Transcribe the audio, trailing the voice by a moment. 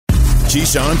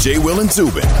Keyshawn, J. Will, and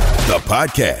Zubin, the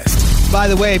podcast. By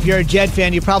the way, if you're a Jet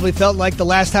fan, you probably felt like the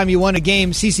last time you won a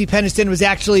game, CeCe Peniston was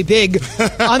actually big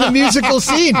on the musical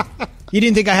scene. You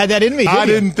didn't think I had that in me, did you? I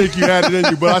didn't think you had it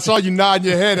in you, but I saw you nodding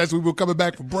your head as we were coming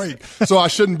back from break, so I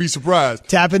shouldn't be surprised.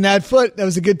 Tapping that foot. That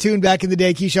was a good tune back in the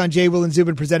day. Keyshawn, J. Will, and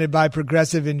Zubin, presented by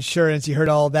Progressive Insurance. You heard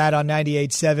all that on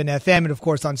 98.7 FM and, of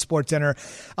course, on SportsCenter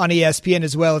on ESPN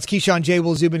as well. It's Keyshawn, J.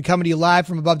 Will, Zubin coming to you live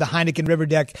from above the Heineken River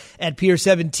Deck at Pier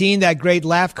 17. That great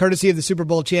laugh courtesy of the Super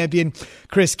Bowl champion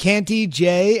Chris Canty.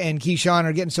 Jay and Keyshawn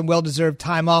are getting some well-deserved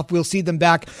time off. We'll see them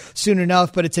back soon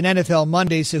enough, but it's an NFL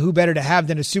Monday, so who better to have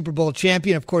than a Super Bowl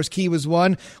champion? Of course, Key was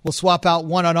one. We'll swap out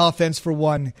one on offense for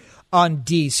one on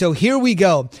D. So here we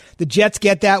go. The Jets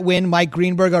get that win. Mike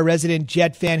Greenberg, our resident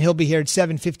Jet fan, he'll be here at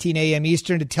 7:15 a.m.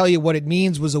 Eastern to tell you what it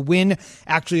means. Was a win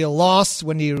actually a loss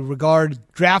when you regard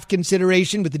draft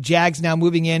consideration, with the Jags now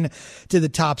moving in to the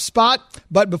top spot?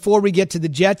 But before we get to the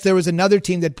Jets, there was another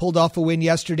team that pulled off a win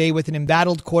yesterday with an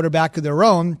embattled quarterback of their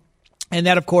own. And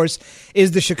that, of course,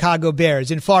 is the Chicago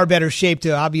Bears, in far better shape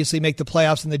to obviously make the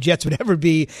playoffs than the Jets would ever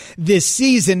be this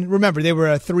season. Remember, they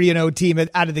were a 3-0 team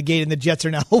out of the gate, and the Jets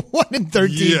are now a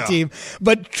 1-13 team.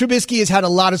 But Trubisky has had a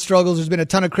lot of struggles. There's been a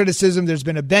ton of criticism. There's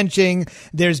been a benching.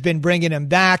 There's been bringing him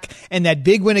back. And that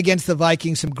big win against the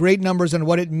Vikings, some great numbers on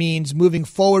what it means moving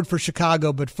forward for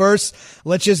Chicago. But first,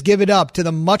 let's just give it up to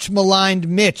the much-maligned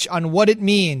Mitch on what it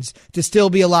means to still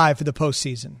be alive for the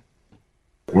postseason.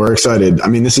 We're excited. I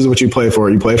mean, this is what you play for.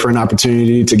 You play for an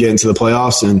opportunity to get into the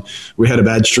playoffs, and we had a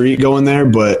bad streak going there,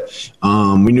 but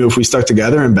we knew if we stuck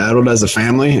together and battled as a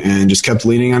family and just kept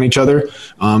leaning on each other,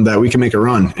 that we can make a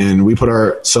run. And we put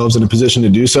ourselves in a position to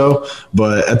do so.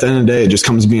 But at the end of the day,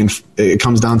 it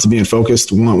comes down to being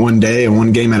focused one day and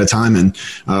one game at a time.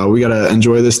 And we got to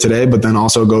enjoy this today, but then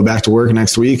also go back to work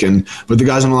next week. But the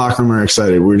guys in the locker room are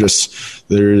excited.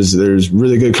 There's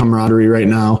really good camaraderie right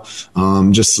now,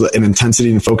 just an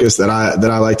intensity and focus that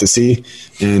I like to see,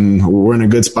 and we're in a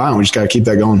good spot, and we just got to keep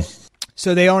that going.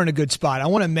 So they are in a good spot. I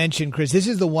want to mention, Chris, this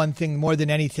is the one thing more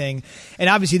than anything, and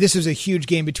obviously this was a huge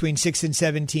game between 6 and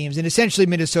 7 teams, and essentially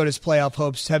Minnesota's playoff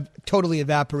hopes have totally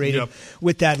evaporated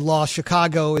with that loss.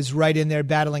 Chicago is right in there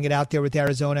battling it out there with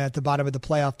Arizona at the bottom of the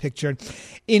playoff picture.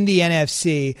 In the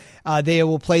NFC, they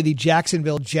will play the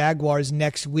Jacksonville Jaguars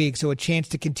next week, so a chance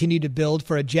to continue to build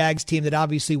for a Jags team that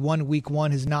obviously won week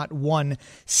 1, has not won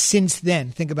since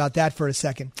then. Think about that for a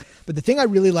second. But the thing I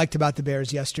really liked about the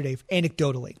Bears yesterday,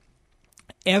 anecdotally,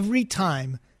 every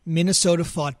time Minnesota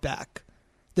fought back,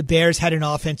 the Bears had an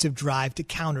offensive drive to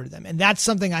counter them. And that's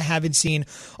something I haven't seen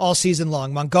all season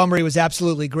long. Montgomery was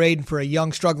absolutely great, and for a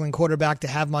young, struggling quarterback to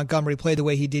have Montgomery play the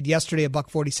way he did yesterday,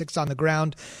 $146 on the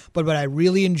ground. But what I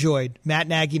really enjoyed, Matt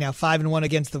Nagy now 5-1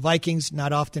 against the Vikings,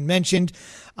 not often mentioned.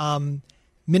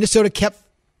 Minnesota kept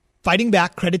fighting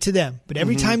back, credit to them. But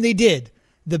every time they did,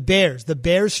 the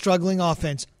Bears' struggling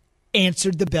offense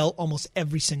answered the bell almost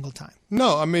every single time.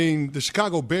 No, I mean, the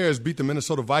Chicago Bears beat the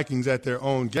Minnesota Vikings at their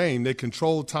own game. They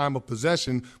controlled time of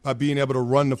possession by being able to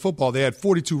run the football. They had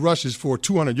 42 rushes for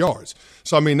 200 yards.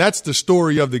 So, I mean, that's the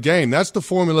story of the game. That's the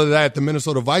formula that the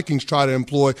Minnesota Vikings try to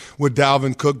employ with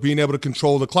Dalvin Cook being able to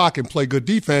control the clock and play good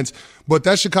defense. But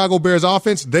that Chicago Bears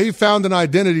offense, they found an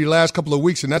identity last couple of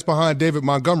weeks, and that's behind David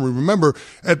Montgomery. Remember,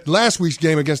 at last week's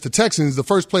game against the Texans, the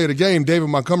first play of the game, David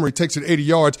Montgomery takes it 80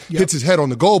 yards, hits his head on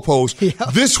the goalpost.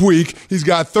 This week, he's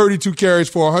got 32 carries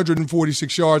for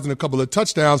 146 yards and a couple of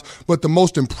touchdowns. But the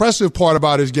most impressive part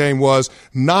about his game was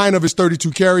 9 of his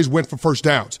 32 carries went for first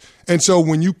downs. And so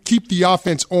when you keep the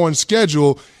offense on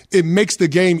schedule, it makes the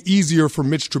game easier for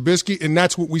Mitch Trubisky, and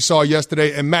that's what we saw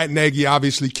yesterday. And Matt Nagy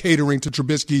obviously catering to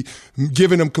Trubisky,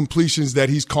 giving him completions that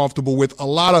he's comfortable with. A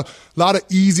lot of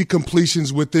easy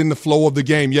completions within the flow of the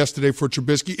game yesterday for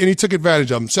Trubisky, and he took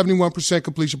advantage of them. 71%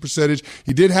 completion percentage.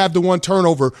 He did have the one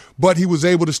turnover, but he was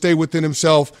able to stay within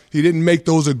himself. He didn't make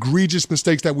those egregious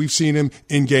mistakes that we've seen him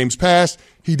in games past.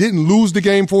 He didn't lose the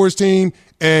game for his team,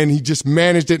 and he just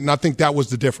managed it, and I think that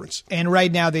was the difference. And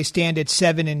right now they stand at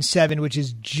 7-7, which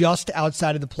is just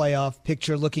outside of the playoff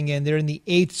picture looking in. They're in the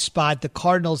 8th spot. The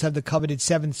Cardinals have the coveted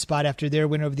 7th spot after their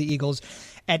win over the Eagles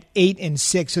at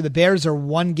 8-6. So the Bears are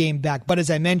one game back. But as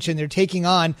I mentioned, they're taking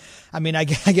on, I mean, I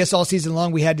guess all season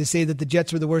long we had to say that the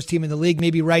Jets were the worst team in the league.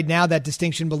 Maybe right now that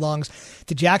distinction belongs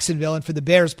to Jacksonville. And for the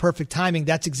Bears, perfect timing.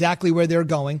 That's exactly where they're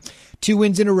going. 2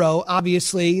 wins in a row.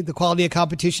 Obviously, the quality of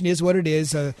competition is what it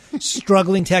is. A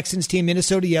struggling Texans team,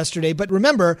 Minnesota yesterday. But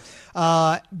remember,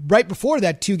 right before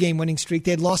that 2-game winning streak,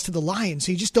 they had lost to the Lions.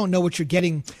 So you just don't know what you're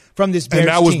getting from this Bears team.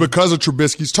 And that was because of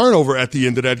Trubisky's turnover at the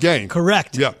end of that game.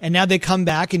 Correct. Yeah. And now they come back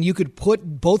quarterback, and you could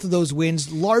put both of those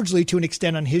wins largely to an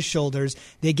extent on his shoulders.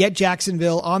 They get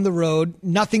Jacksonville on the road.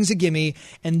 Nothing's a gimme.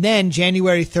 And then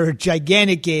January 3rd,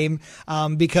 gigantic game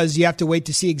because you have to wait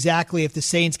to see exactly if the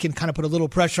Saints can kind of put a little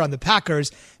pressure on the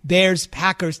Packers. Bears,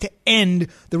 Packers to end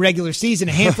the regular season.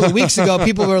 A handful of weeks ago,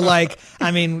 people were like,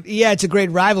 I mean, yeah, it's a great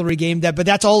rivalry game, but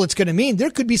that's all it's going to mean. There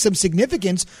could be some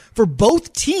significance for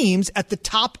both teams at the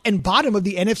top and bottom of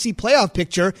the NFC playoff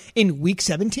picture in Week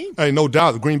 17. Hey, no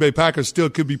doubt. The Green Bay Packers still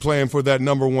could be playing for that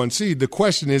number one seed. The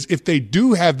question is, if they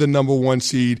do have the number one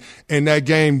seed and that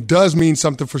game does mean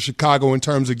something for Chicago in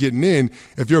terms of getting in,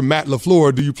 if you're Matt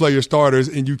LaFleur, do you play your starters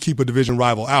and you keep a division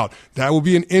rival out? That will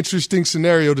be an interesting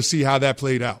scenario to see how that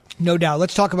played out. No doubt.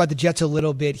 Let's talk about the Jets a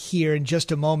little bit here in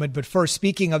just a moment. But first,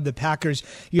 speaking of the Packers,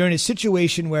 you're in a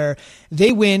situation where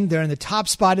they win. They're in the top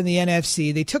spot in the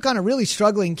NFC. They took on a really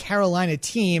struggling Carolina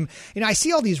team. You know, I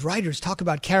see all these writers talk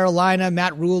about Carolina.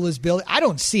 Matt Rule is building. I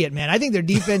don't see it, man. I think their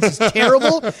defense is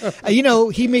terrible. He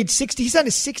signed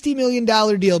a $60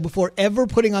 million deal before ever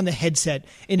putting on the headset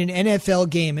in an NFL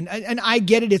game. And I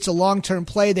get it. It's a long-term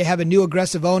play. They have a new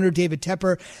aggressive owner, David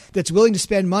Tepper, that's willing to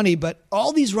spend money. But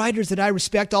all these writers that I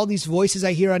respect, all these voices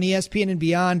I hear on ESPN and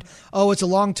beyond, oh, it's a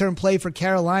long-term play for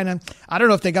Carolina. I don't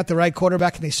know if they got the right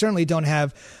quarterback, and they certainly don't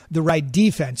have the right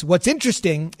defense. What's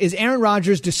interesting is Aaron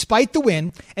Rodgers, despite the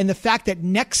win and the fact that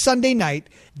next Sunday night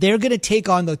they're going to take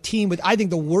on the team with, I think,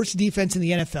 the worst defense in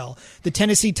the NFL, the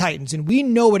Tennessee Titans. And we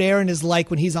know what Aaron is like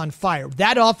when he's on fire.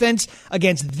 That offense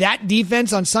against that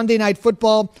defense on Sunday Night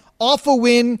Football, off a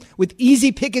win with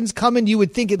easy pickings coming, you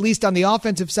would think, at least on the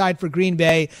offensive side for Green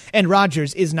Bay, and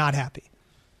Rodgers is not happy.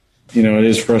 You know, it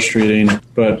is frustrating,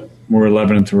 but we're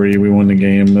 11-3. We won the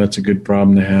game. That's a good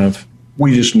problem to have.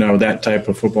 We just know that type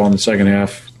of football in the second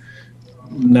half,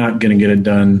 not going to get it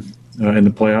done in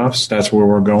the playoffs. That's where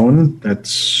we're going.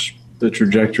 That's the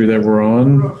trajectory that we're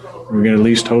on. We're going to at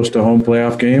least host a home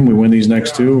playoff game. We win these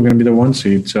next two, we're going to be the one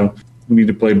seed. So we need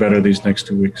to play better these next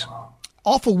 2 weeks.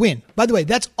 Off a win. By the way,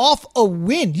 that's off a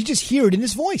win. You just hear it in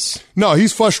his voice. No,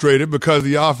 he's frustrated because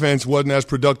the offense wasn't as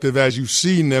productive as you've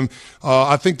seen them.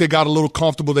 I think they got a little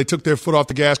comfortable. They took their foot off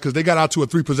the gas because they got out to a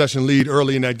 3-possession lead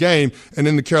early in that game, and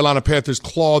then the Carolina Panthers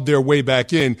clawed their way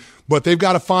back in. But they've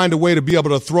got to find a way to be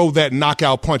able to throw that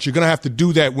knockout punch. You're going to have to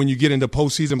do that when you get into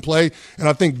postseason play, and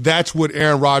I think that's what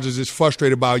Aaron Rodgers is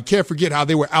frustrated about. You can't forget how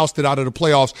they were ousted out of the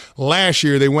playoffs last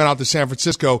year. They went out to San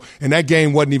Francisco, and that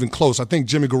game wasn't even close. I think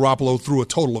Jimmy Garoppolo threw a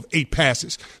total of 8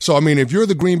 passes. So, I mean, if you're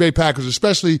the Green Bay Packers,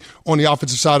 especially on the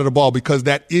offensive side of the ball, because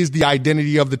that is the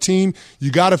identity of the team,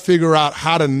 you got to figure out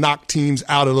how to knock teams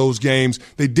out of those games.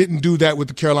 They didn't do that with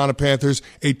the Carolina Panthers.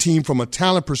 A team from a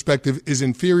talent perspective is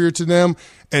inferior to them,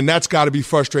 and that's got to be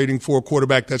frustrating for a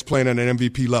quarterback that's playing at an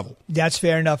MVP level. That's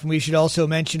fair enough. And we should also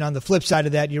mention on the flip side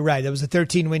of that, you're right. That was a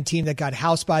 13-win team that got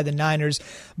housed by the Niners.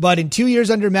 But in 2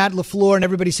 years under Matt LaFleur, and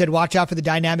everybody said, watch out for the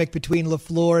dynamic between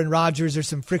LaFleur and Rodgers. There's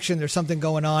some friction. There's something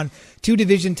going on. 2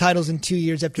 division titles in 2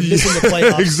 years after missing the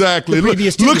playoffs. Exactly.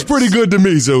 Looks pretty good to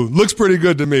me, Zoo. Looks pretty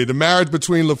good to me. The marriage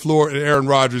between LaFleur and Aaron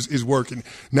Rodgers is working.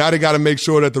 Now they got to make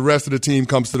sure that the rest of the team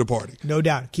comes to the party. No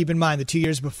doubt. Keep in mind, the 2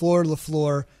 years before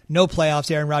LaFleur, no playoffs.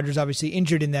 Aaron Rodgers obviously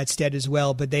injured in that stead as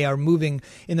well, but they are moving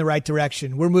in the right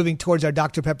direction. We're moving towards our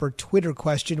Dr. Pepper Twitter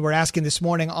question. We're asking this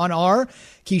morning on our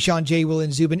Keyshawn, J. Will,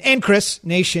 and Zubin, and Chris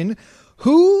Nation,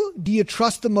 who do you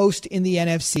trust the most in the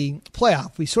NFC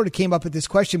playoff? We sort of came up with this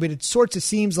question, but it sort of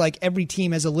seems like every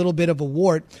team has a little bit of a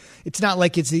wart. It's not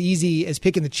like it's as easy as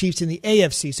picking the Chiefs in the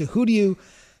AFC. So who do you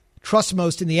trust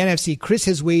most in the NFC? Chris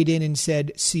has weighed in and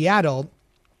said Seattle.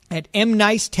 At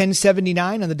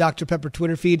MNice1079 on the Dr. Pepper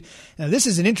Twitter feed. Now, this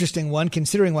is an interesting one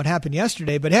considering what happened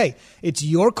yesterday, but hey, it's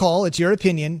your call. It's your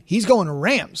opinion. He's going to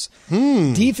Rams.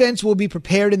 Defense will be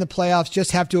prepared in the playoffs,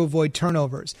 just have to avoid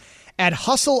turnovers. At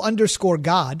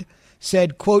hustle_God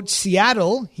said, quote,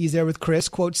 Seattle, he's there with Chris,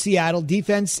 quote, Seattle,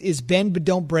 defense is bend but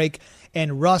don't break,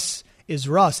 and Russ is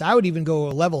Russ. I would even go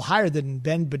a level higher than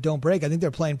bend but don't break. I think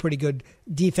they're playing pretty good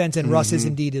defense, and Russ is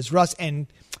indeed is Russ. And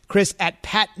Chris at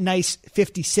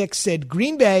PatNice56 said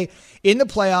Green Bay in the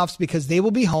playoffs because they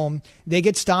will be home. They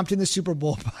get stomped in the Super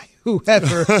Bowl by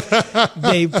whoever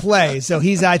they play. So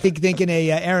he's, I think, thinking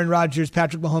a Aaron Rodgers,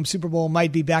 Patrick Mahomes Super Bowl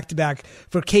might be back-to-back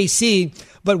for KC.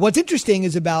 But what's interesting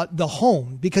is about the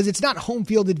home, because it's not home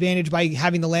field advantage by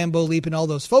having the Lambeau Leap and all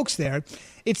those folks there.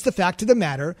 It's the fact of the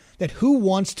matter that who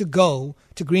wants to go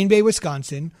to Green Bay,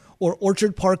 Wisconsin, or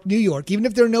Orchard Park, New York, even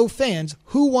if there are no fans,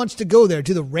 who wants to go there?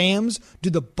 To the Rams? To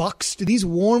the Bucks? To these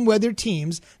warm weather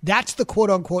teams? That's the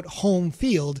quote-unquote home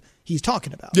field. he's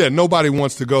talking about. Yeah, nobody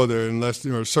wants to go there unless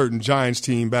a certain Giants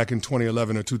team back in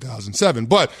 2011 or 2007.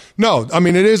 But no, I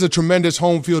mean, it is a tremendous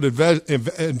home field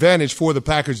advantage for the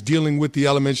Packers dealing with the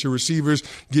elements, your receivers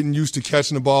getting used to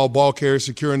catching the ball carriers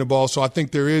securing the ball. So I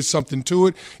think there is something to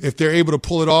it. If they're able to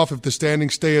pull it off, if the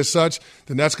standings stay as such,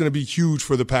 then that's going to be huge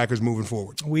for the Packers moving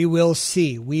forward. We will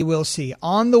see. We will see.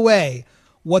 On the way,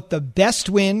 what the best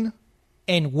win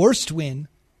and worst win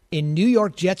in New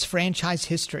York Jets franchise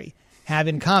history have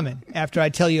in common after I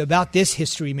tell you about this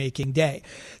history-making day.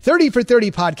 30 for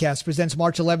 30 podcast presents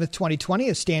March 11th, 2020,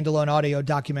 a standalone audio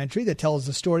documentary that tells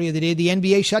the story of the day the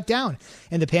NBA shut down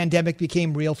and the pandemic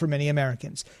became real for many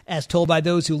Americans. As told by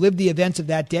those who lived the events of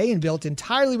that day and built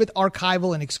entirely with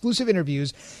archival and exclusive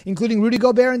interviews, including Rudy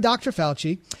Gobert and Dr.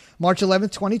 Fauci, March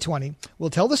 11th, 2020 will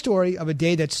tell the story of a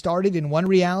day that started in one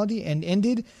reality and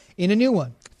ended in a new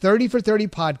one. 30 for 30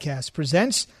 podcast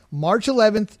presents March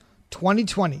 11th,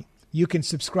 2020. You can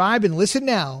subscribe and listen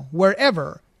now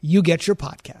wherever you get your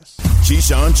podcasts.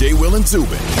 Keyshawn, J. Will, and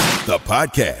Zubin, the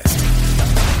podcast.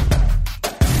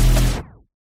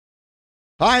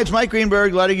 Hi, it's Mike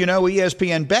Greenberg letting you know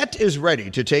ESPN Bet is ready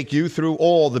to take you through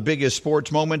all the biggest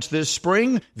sports moments this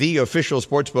spring. The official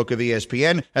sportsbook of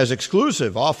ESPN has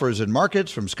exclusive offers and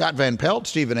markets from Scott Van Pelt,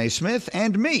 Stephen A. Smith,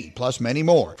 and me, plus many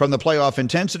more. From the playoff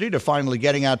intensity to finally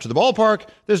getting out to the ballpark,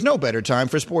 there's no better time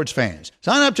for sports fans.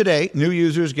 Sign up today. New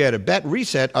users get a bet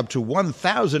reset up to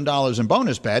 $1,000 in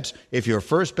bonus bets if your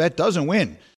first bet doesn't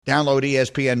win. Download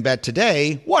ESPN Bet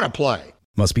today. What a play.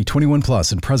 Must be 21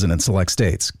 plus and present in select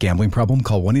states. Gambling problem?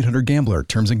 Call 1-800-GAMBLER.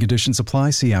 Terms and conditions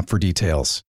apply. See app for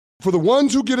details. For the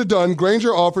ones who get it done,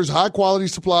 Grainger offers high-quality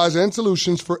supplies and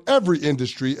solutions for every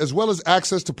industry, as well as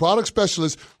access to product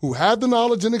specialists who have the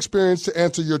knowledge and experience to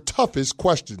answer your toughest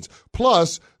questions.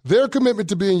 Plus, their commitment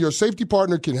to being your safety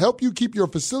partner can help you keep your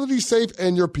facility safe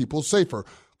and your people safer.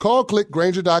 Call, click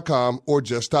Grainger.com, or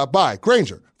just stop by.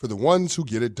 Grainger, for the ones who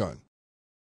get it done.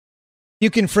 You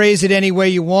can phrase it any way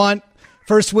you want.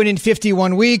 First win in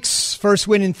 51 weeks, first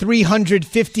win in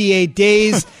 358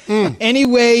 days. Any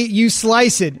way you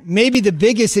slice it. Maybe the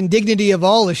biggest indignity of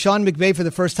all is Sean McVay for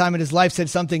the first time in his life said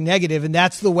something negative, and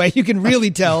that's the way you can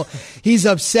really tell he's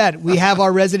upset. We have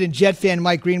our resident Jet fan,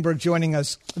 Mike Greenberg, joining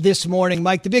us this morning.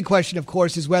 Mike, the big question, of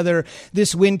course, is whether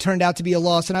this win turned out to be a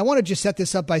loss. And I want to just set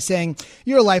this up by saying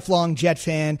you're a lifelong Jet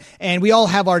fan, and we all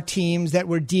have our teams that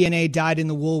we're DNA dyed in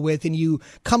the wool with, and you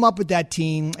come up with that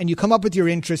team, and you come up with your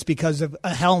interest because of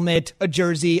a helmet, a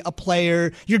jersey, a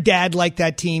player, your dad liked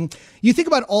that team. You think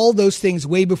about all those things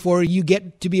way before you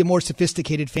get to be a more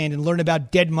sophisticated fan and learn about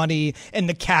dead money and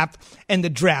the cap and the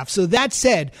draft. So that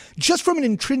said, just from an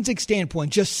intrinsic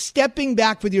standpoint, just stepping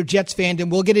back with your Jets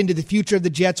fandom, we'll get into the future of the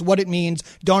Jets, what it means,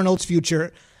 Darnold's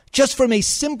future. Just from a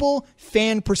simple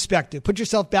fan perspective, put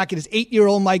yourself back in his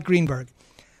 8-year-old Mike Greenberg.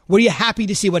 Were you happy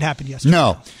to see what happened yesterday?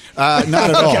 No, not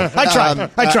at all. Okay,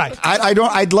 I tried.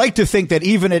 I'd like to think that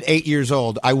even at 8 years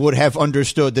old, I would have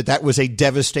understood that was a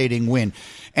devastating win.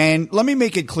 And let me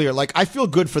make it clear, I feel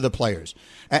good for the players.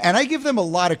 And I give them a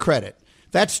lot of credit.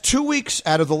 That's 2 weeks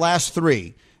out of the last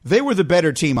 3. They were the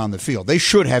better team on the field. They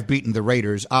should have beaten the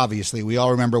Raiders, obviously. We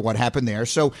all remember what happened there.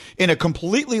 So in a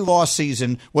completely lost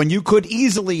season, when you could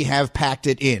easily have packed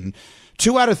it in,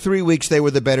 2 out of 3 weeks, they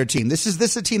were the better team. This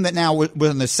is a team that now,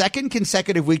 within the second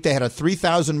consecutive week, they had a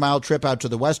 3,000-mile trip out to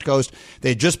the West Coast. They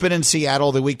had just been in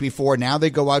Seattle the week before. Now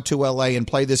they go out to L.A. and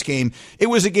play this game. It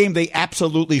was a game they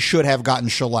absolutely should have gotten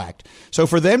shellacked. So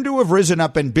for them to have risen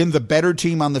up and been the better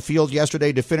team on the field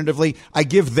yesterday definitively, I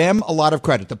give them a lot of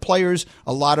credit. The players,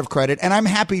 a lot of credit, and I'm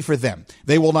happy for them.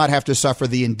 They will not have to suffer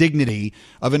the indignity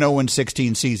of an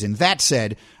 0-16 season. That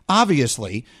said,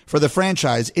 obviously, for the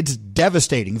franchise, it's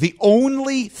devastating. The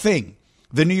only thing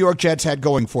the New York Jets had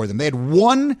going for them, they had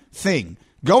one thing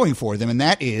going for them, and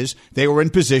that is they were in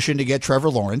position to get Trevor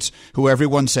Lawrence, who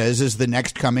everyone says is the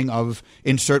next coming of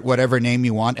insert whatever name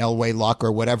you want, Elway, Luck,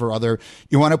 or whatever other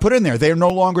you want to put in there. They are no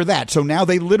longer that. So now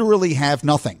they literally have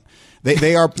nothing.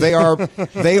 They are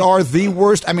the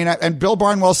worst. I mean, and Bill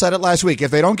Barnwell said it last week.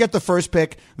 If they don't get the first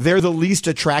pick, they're the least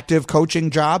attractive coaching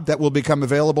job that will become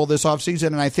available this offseason,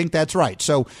 and I think that's right.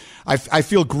 So I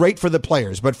feel great for the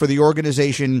players, but for the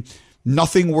organization,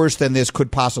 nothing worse than this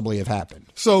could possibly have happened.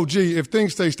 So, if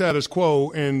things stay status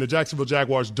quo and the Jacksonville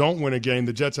Jaguars don't win a game,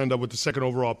 the Jets end up with the second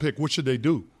overall pick, what should they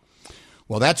do?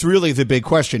 Well, that's really the big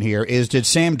question here is, did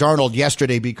Sam Darnold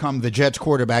yesterday become the Jets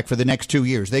quarterback for the next 2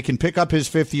 years? They can pick up his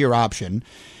 5th-year option,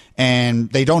 and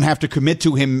they don't have to commit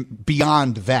to him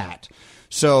beyond that.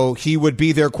 So he would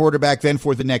be their quarterback then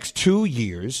for the next 2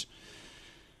 years.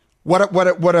 What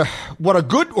a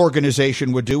good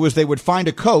organization would do is they would find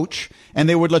a coach and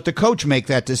they would let the coach make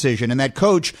that decision. And that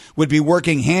coach would be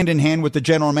working hand in hand with the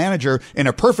general manager. In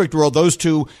a perfect world, those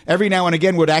two every now and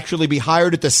again would actually be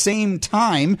hired at the same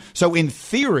time. So in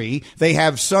theory, they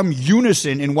have some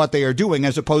unison in what they are doing,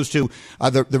 as opposed to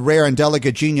the rare and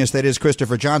delicate genius that is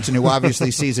Christopher Johnson, who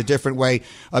obviously sees a different way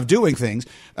of doing things.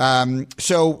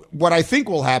 So what I think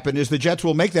will happen is the Jets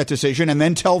will make that decision and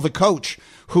then tell the coach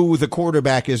who the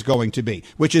quarterback is going to be,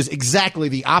 which is exactly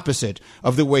the opposite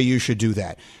of the way you should do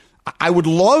that. I would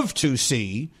love to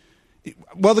see,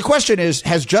 well, the question is,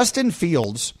 has Justin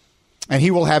Fields, and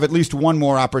he will have at least one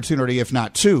more opportunity, if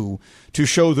not two, to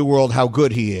show the world how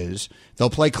good he is. They'll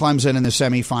play Clemson in the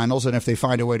semifinals, and if they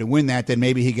find a way to win that, then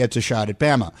maybe he gets a shot at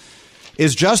Bama.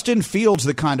 Is Justin Fields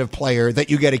the kind of player that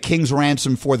you get a king's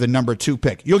ransom for the number 2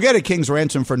 pick? You'll get a king's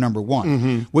ransom for number 1.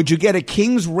 Mm-hmm. Would you get a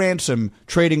king's ransom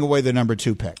trading away the number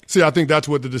 2 pick? See, I think that's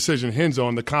what the decision hinges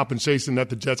on, the compensation that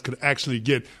the Jets could actually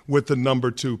get with the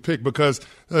number 2 pick. Because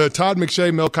Todd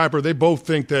McShay, Mel Kiper, they both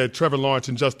think that Trevor Lawrence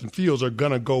and Justin Fields are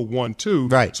going to go 1-2.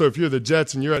 Right. So if you're the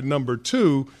Jets and you're at number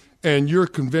 2 and you're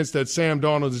convinced that Sam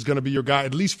Darnold is going to be your guy,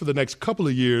 at least for the next couple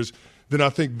of years, then I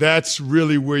think that's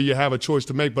really where you have a choice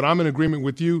to make. But I'm in agreement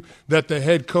with you that the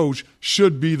head coach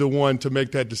should be the one to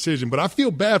make that decision. But I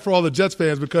feel bad for all the Jets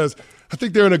fans because I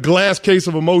think they're in a glass case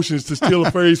of emotions, to steal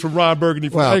a phrase from Ron Burgundy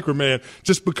from Anchorman,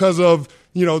 just because of,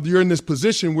 you're in this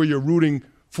position where you're rooting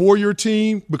for your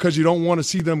team because you don't want to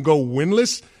see them go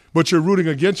winless, but you're rooting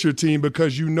against your team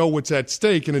because you know what's at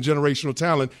stake in a generational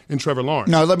talent in Trevor Lawrence.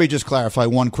 Now, let me just clarify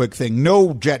one quick thing.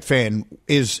 No Jet fan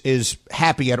is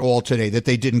happy at all today that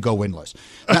they didn't go winless.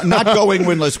 Not going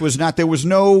winless was not – there was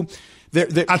no –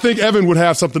 I think Evan would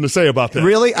have something to say about that.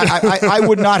 Really? I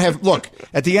would not have – look,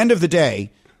 at the end of the day,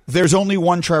 there's only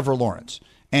one Trevor Lawrence.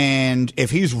 And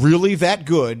if he's really that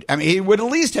good, I mean, it would at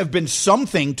least have been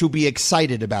something to be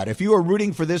excited about. If you are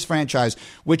rooting for this franchise,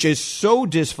 which is so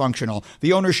dysfunctional,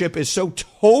 the ownership is so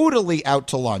totally out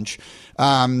to lunch,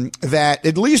 that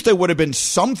at least there would have been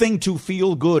something to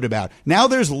feel good about. Now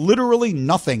there's literally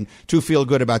nothing to feel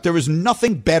good about. There is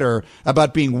nothing better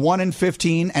about being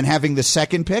 1-15 and having the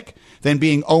second pick than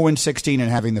being 0-16 and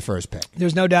having the first pick.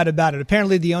 There's no doubt about it.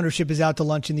 Apparently the ownership is out to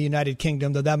lunch in the United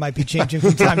Kingdom, though that might be changing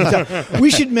from time to time. We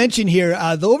should mention here,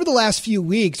 over the last few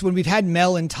weeks, when we've had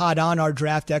Mel and Todd on, our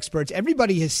draft experts,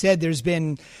 everybody has said there's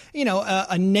been,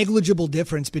 a negligible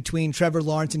difference between Trevor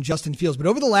Lawrence and Justin Fields. But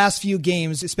over the last few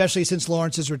games, especially since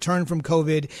Lawrence's return from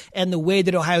COVID and the way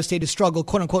that Ohio State has struggled,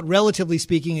 quote unquote, relatively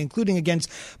speaking, including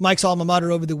against Mike's alma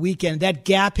mater over the weekend, that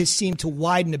gap has seemed to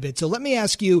widen a bit. So let me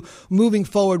ask you, moving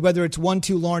forward, whether it's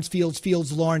 1-2 Lawrence,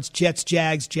 Fields, Lawrence, Jets,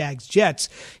 Jags, Jets,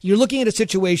 you're looking at a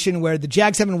situation where the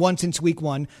Jags haven't won since week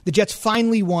 1. The Jets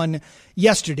finally won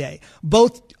yesterday.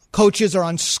 Both coaches are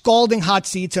on scalding hot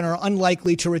seats and are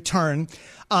unlikely to return.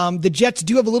 The Jets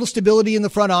do have a little stability in the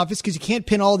front office because you can't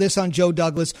pin all this on Joe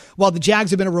Douglas, while the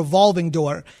Jags have been a revolving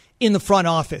door in the front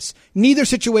office. Neither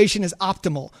situation is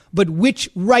optimal, but which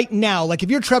right now, like if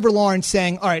you're Trevor Lawrence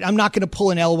saying, all right, I'm not going to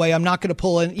pull an Elway, I'm not going to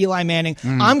pull an Eli Manning,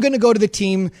 I'm going to go to the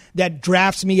team that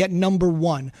drafts me at number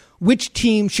 1. Which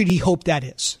team should he hope that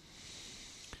is?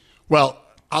 Well,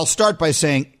 I'll start by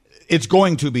saying it's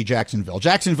going to be Jacksonville.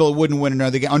 Jacksonville wouldn't win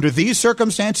another game. Under these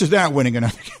circumstances, they're not winning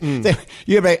another game.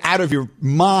 You're out of your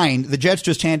mind. The Jets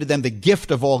just handed them the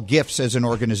gift of all gifts as an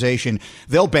organization.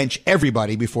 They'll bench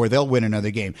everybody before they'll win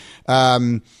another game.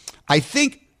 I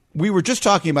think we were just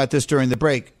talking about this during the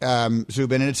break,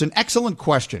 Zubin, and it's an excellent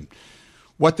question.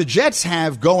 What the Jets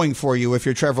have going for you, if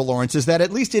you're Trevor Lawrence, is that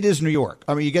at least it is New York.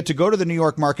 I mean, you get to go to the New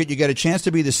York market. You get a chance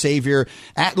to be the savior.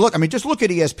 Just look at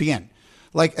ESPN.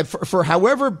 Like, for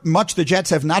however much the Jets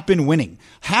have not been winning,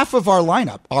 half of our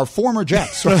lineup are former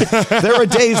Jets. Right? There are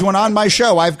days when on my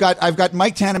show I've got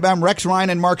Mike Tannenbaum, Rex Ryan,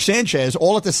 and Mark Sanchez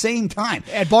all at the same time.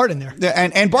 Add Bart in there.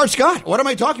 And Bart Scott. What am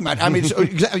I talking about? I mean,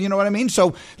 you know what I mean?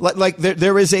 So,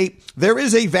 there is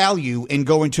a value in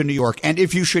going to New York. And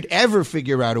if you should ever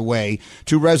figure out a way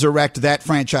to resurrect that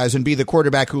franchise and be the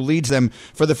quarterback who leads them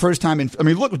for the first time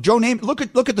look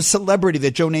at the celebrity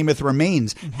that Joe Namath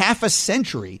remains half a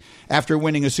century after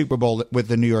winning a Super Bowl with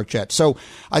the New York Jets. So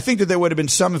I think that there would have been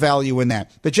some value in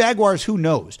that. The Jaguars, who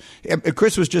knows?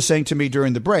 Chris was just saying to me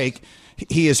during the break,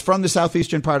 he is from the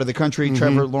southeastern part of the country. Mm-hmm.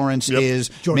 Trevor Lawrence is.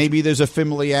 Georgia. Maybe there's a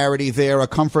familiarity there, a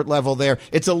comfort level there.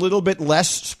 It's a little bit less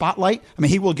spotlight. I mean,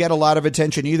 he will get a lot of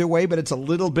attention either way, but it's a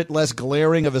little bit less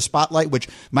glaring of a spotlight, which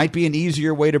might be an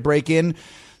easier way to break in.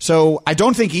 So I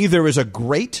don't think either is a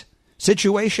great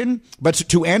situation. But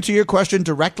to answer your question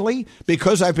directly,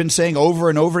 because I've been saying over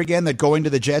and over again that going to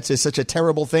the Jets is such a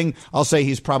terrible thing, I'll say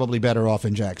he's probably better off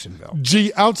in Jacksonville.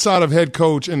 G, outside of head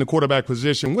coach and the quarterback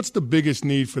position, what's the biggest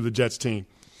need for the Jets team?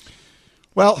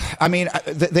 Well, I mean,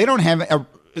 they don't have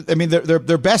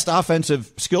their best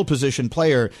offensive skill position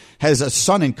player has a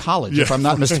son in college, if I'm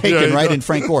not mistaken, right, in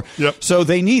Frank Gore. Yep. So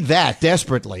they need that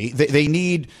desperately. They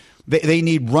need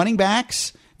running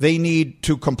backs. They need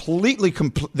to complete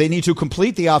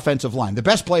the offensive line. The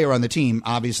best player on the team,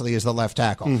 obviously, is the left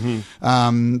tackle.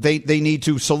 Mm-hmm. They need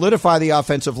to solidify the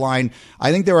offensive line.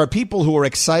 I think there are people who are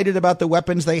excited about the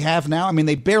weapons they have now. I mean,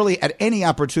 they barely had any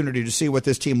opportunity to see what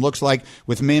this team looks like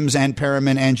with Mims and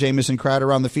Perriman and Jamison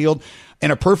Crowder on the field. In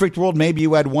a perfect world, maybe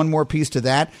you add one more piece to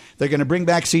that. They're going to bring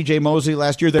back C.J. Mosley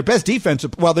last year. Their best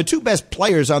defensive, well, the two best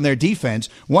players on their defense,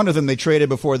 one of them they traded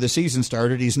before the season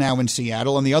started. He's now in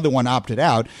Seattle, and the other one opted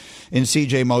out in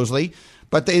C.J. Mosley.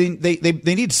 But they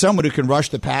need someone who can rush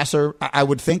the passer. I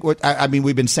would think. I mean,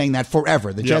 we've been saying that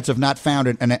forever. The Jets have not found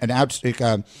an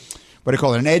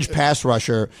edge pass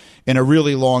rusher in a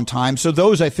really long time. So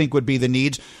those, I think, would be the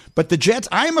needs. But the Jets,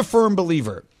 I am a firm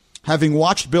believer, having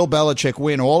watched Bill Belichick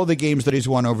win all of the games that he's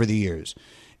won over the years,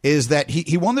 is that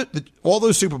he won all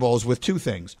those Super Bowls with two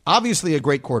things. Obviously, a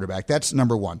great quarterback. That's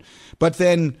number one. But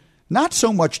then not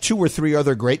so much two or three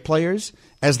other great players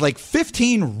as like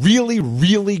 15 really,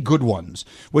 really good ones,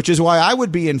 which is why I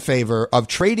would be in favor of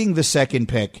trading the second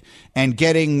pick and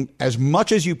getting as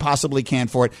much as you possibly can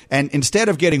for it. And instead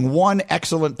of getting one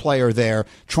excellent player there,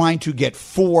 trying to get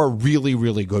four really,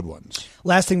 really good ones.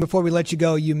 Last thing before we let you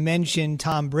go, you mentioned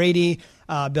Tom Brady,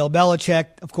 Bill Belichick,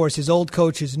 of course, his old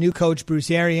coach, his new coach, Bruce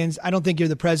Arians. I don't think you're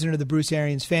the president of the Bruce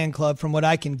Arians fan club from what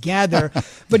I can gather.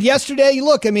 But yesterday,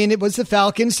 look, I mean, it was the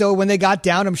Falcons. So when they got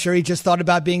down, I'm sure he just thought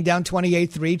about being down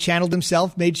 28-3, channeled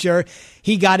himself, made sure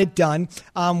he got it done.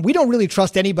 We don't really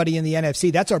trust anybody in the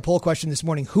NFC. That's our poll question this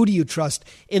morning. Who do you trust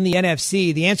in the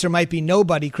NFC? The answer might be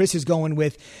nobody. Chris is going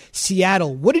with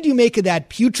Seattle. What did you make of that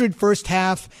putrid first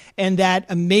half and that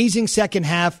amazing second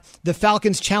half, the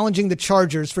Falcons challenging the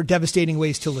Chargers for devastating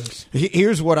ways to lose?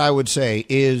 Here's what I would say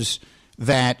is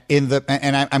that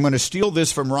I'm going to steal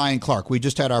this from Ryan Clark. We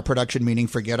just had our production meeting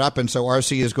for Get Up, and so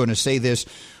RC is going to say this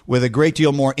with a great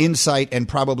deal more insight and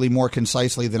probably more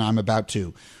concisely than I'm about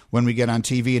to when we get on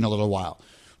TV in a little while.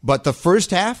 But the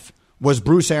first half was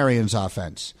Bruce Arians'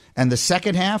 offense, and the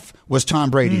second half was Tom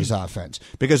Brady's offense.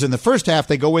 Because in the first half,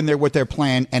 they go in there with their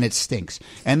plan, and it stinks.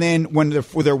 And then when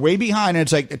they're way behind, and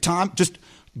it's like, Tom, just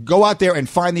go out there and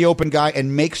find the open guy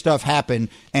and make stuff happen,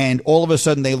 and all of a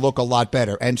sudden they look a lot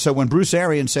better. And so when Bruce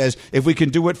Arians says, if we can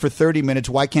do it for 30 minutes,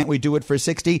 why can't we do it for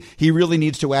 60? He really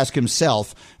needs to ask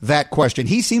himself that question.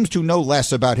 He seems to know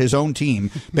less about his own team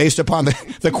based upon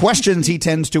the questions he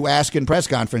tends to ask in press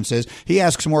conferences. He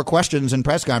asks more questions in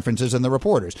press conferences than the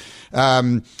reporters.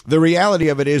 The reality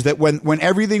of it is that when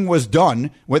everything was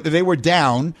done, when they were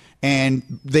down, and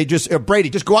they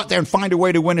Brady, just go out there and find a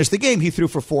way to win us the game. He threw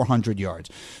for 400 yards.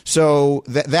 So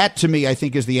that to me, I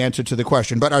think, is the answer to the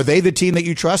question. But are they the team that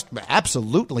you trust?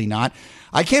 Absolutely not.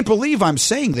 I can't believe I'm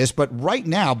saying this, but right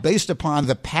now, based upon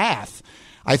the path,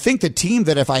 I think the team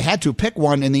that if I had to pick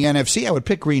one in the NFC, I would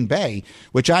pick Green Bay,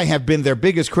 which I have been their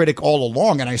biggest critic all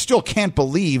along. And I still can't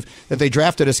believe that they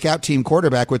drafted a scout team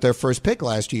quarterback with their first pick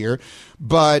last year.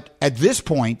 But at this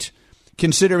point,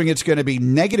 considering it's going to be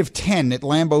 -10 at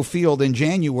Lambeau Field in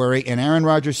January, and Aaron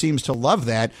Rodgers seems to love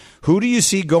that, who do you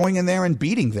see going in there and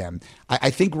beating them? I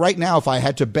think right now, if I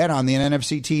had to bet on the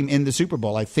NFC team in the Super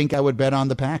Bowl, I think I would bet on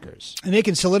the Packers. And they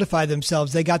can solidify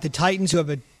themselves. They got the Titans, who have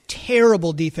a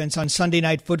terrible defense on Sunday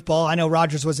Night Football. I know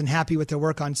Rodgers wasn't happy with their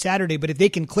work on Saturday, but if they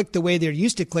can click the way they're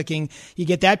used to clicking, you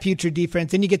get that putrid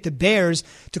defense. Then you get the Bears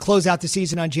to close out the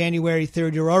season on January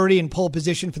 3rd. You're already in pole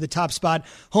position for the top spot.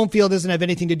 Home field doesn't have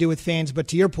anything to do with fans, but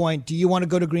to your point, do you want to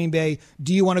go to Green Bay?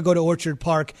 Do you want to go to Orchard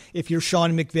Park if you're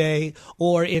Sean McVay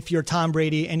or if you're Tom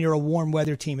Brady and you're a warm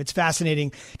weather team? It's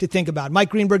fascinating to think about. Mike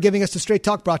Greenberg giving us the Straight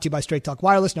Talk, brought to you by Straight Talk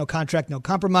Wireless. No contract, no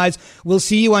compromise. We'll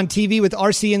see you on TV with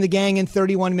RC and the gang in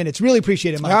 31 minutes. Really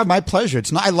appreciate it, Mike. My pleasure.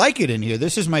 I like it in here.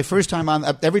 This is my first time on.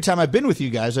 Every time I've been with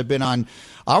you guys, I've been on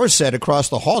our set across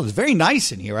the hall. It's very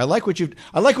nice in here. I like what you've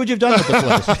done with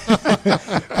the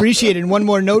place. Appreciate it. And one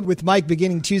more note with Mike,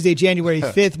 beginning Tuesday, January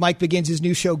 5th, Mike begins his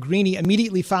new show, Greeny,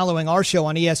 immediately following our show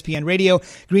on ESPN Radio.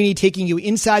 Greeny taking you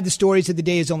inside the stories of the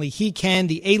day as only he can,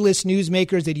 the A-list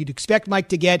newsmakers that you'd expect Mike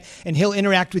to get, and he'll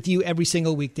interact with you every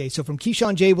single weekday. So from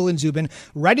Keyshawn, J. Will, and Zubin,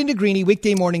 right into Greeny,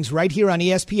 weekday mornings right here on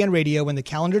ESPN Radio when the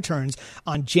calendar turns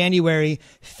on January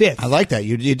 5th. I like that.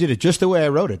 You did it just the way I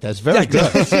wrote it. That's very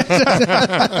good.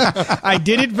 I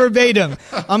did it verbatim.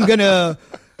 I'm going to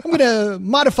I'm going to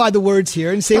modify the words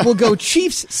here and say we'll go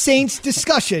Chiefs-Saints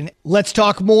discussion. Let's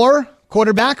talk more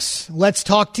quarterbacks. Let's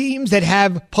talk teams that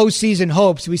have postseason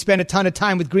hopes. We spent a ton of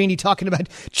time with Greeny talking about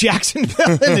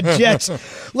Jacksonville and the Jets.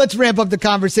 Let's ramp up the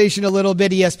conversation a little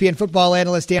bit. ESPN football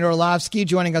analyst Dan Orlovsky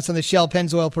joining us on the Shell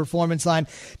Pennzoil Performance Line.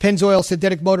 Pennzoil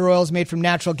synthetic motor oils made from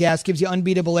natural gas, gives you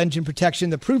unbeatable engine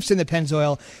protection. The proof's in the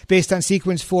Pennzoil based on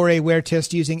Sequence 4A wear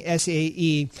test using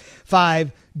SAE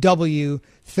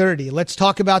 5W30. Let's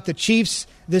talk about the Chiefs,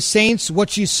 the Saints,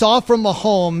 what you saw from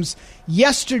Mahomes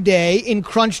yesterday in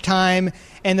crunch time,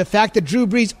 and the fact that Drew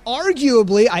Brees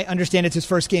arguably, I understand it's his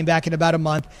first game back in about a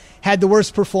month, had the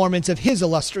worst performance of his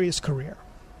illustrious career.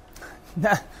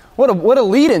 What a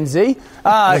lead-in, Z.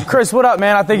 Chris, what up,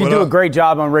 man? I think you do a great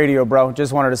job on radio, bro.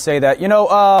 Just wanted to say that.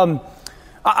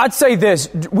 I'd say this.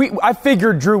 I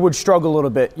figured Drew would struggle a little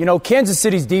bit. Kansas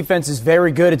City's defense is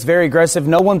very good. It's very aggressive.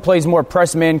 No one plays more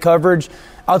press man coverage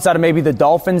outside of maybe the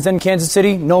Dolphins than Kansas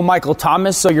City. No Michael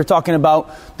Thomas. So you're talking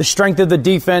about the strength of the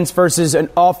defense versus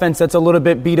an offense that's a little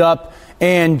bit beat up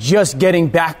and just getting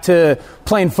back to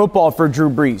playing football for Drew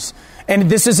Brees. And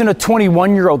this isn't a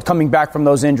 21-year-old coming back from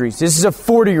those injuries. This is a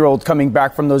 40-year-old coming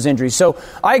back from those injuries. So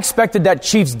I expected that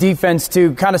Chiefs defense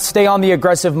to kind of stay on the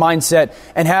aggressive mindset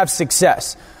and have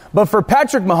success. But for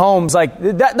Patrick Mahomes,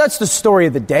 that's the story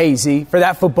of the day, Z, for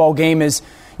that football game is,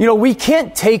 we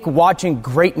can't take watching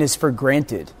greatness for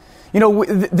granted.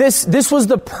 This was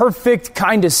the perfect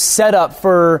kind of setup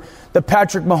for the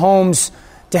Patrick Mahomes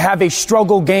to have a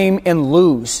struggle game and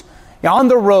lose. On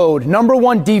the road, number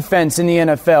one defense in the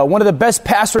NFL, one of the best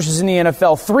pass rushers in the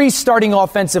NFL, 3 starting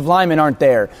offensive linemen aren't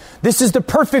there. This is the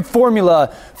perfect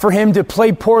formula for him to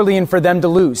play poorly and for them to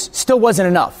lose. Still wasn't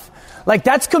enough.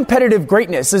 That's competitive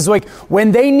greatness. Is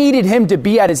when they needed him to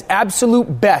be at his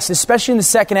absolute best, especially in the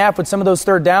second half with some of those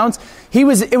third downs, it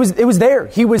was there.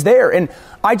 He was there. And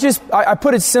I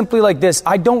put it simply like this.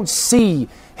 I don't see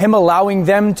him allowing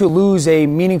them to lose a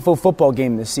meaningful football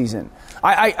game this season.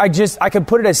 I can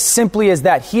put it as simply as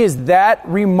that. He is that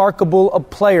remarkable a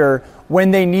player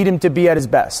when they need him to be at his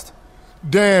best.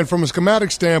 Dan, from a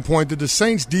schematic standpoint, did the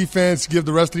Saints defense give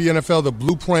the rest of the NFL the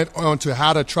blueprint onto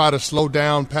how to try to slow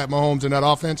down Pat Mahomes in that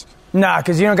offense? Nah,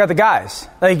 because you don't got the guys.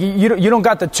 You don't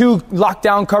got the 2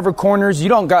 lockdown cover corners. You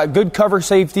don't got good cover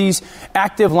safeties,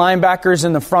 active linebackers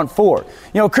in the front 4.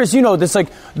 Chris, this.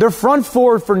 Their front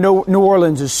 4 for New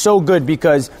Orleans is so good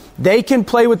because they can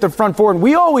play with the front 4, and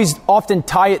we always often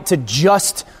tie it to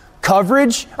just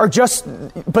coverage or just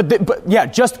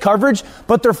coverage,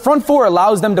 but their front 4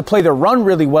 allows them to play the run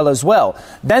really well as well.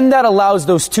 Then that allows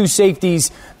those 2 safeties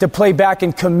to play back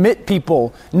and commit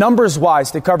people numbers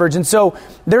wise to coverage. And so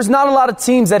there's not a lot of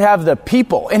teams that have the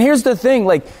people. And here's the thing,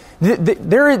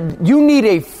 you need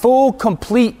a full,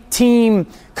 complete team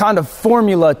kind of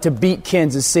formula to beat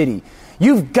Kansas City.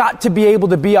 You've got to be able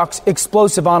to be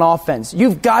explosive on offense.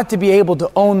 You've got to be able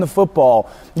to own the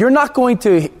football. You're not going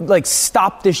to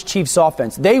stop this Chiefs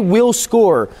offense. They will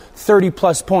score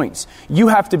 30-plus points. You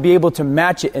have to be able to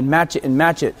match it and match it and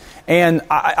match it. And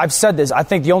I've said this. I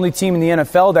think the only team in the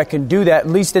NFL that can do that, at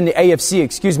least in the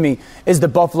AFC, is the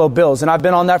Buffalo Bills. And I've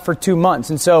been on that for 2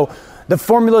 months. And so the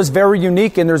formula is very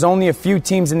unique, and there's only a few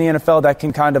teams in the NFL that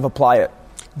can kind of apply it.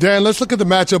 Dan, let's look at the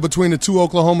matchup between the 2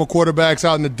 Oklahoma quarterbacks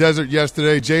out in the desert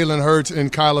yesterday, Jalen Hurts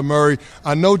and Kyler Murray.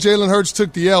 I know Jalen Hurts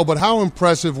took the L, but how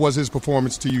impressive was his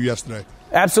performance to you yesterday?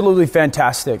 Absolutely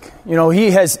fantastic.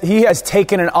 He has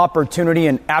taken an opportunity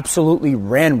and absolutely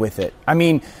ran with it. I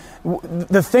mean,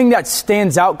 the thing that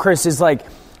stands out, Chris, is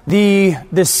the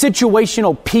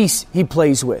situational piece he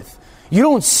plays with. You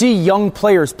don't see young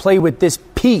players play with this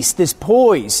peace, this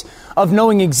poise of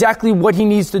knowing exactly what he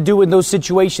needs to do in those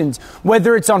situations,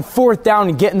 whether it's on 4th down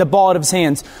and getting the ball out of his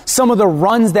hands, some of the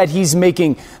runs that he's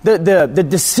making, the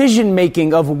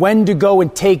decision-making of when to go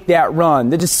and take that run,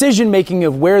 the decision-making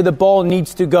of where the ball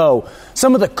needs to go,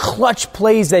 some of the clutch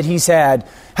plays that he's had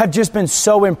have just been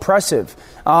so impressive.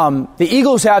 The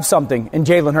Eagles have something in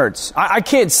Jalen Hurts. I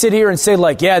can't sit here and say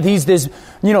he's this,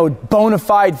 bona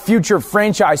fide future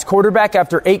franchise quarterback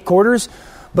after 8 quarters.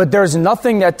 But there's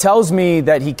nothing that tells me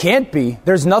that he can't be.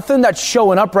 There's nothing that's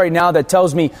showing up right now that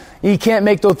tells me he can't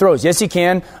make those throws. Yes, he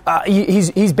can.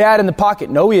 He's bad in the pocket.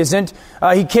 No, he isn't.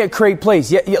 He can't create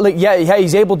plays. Yeah,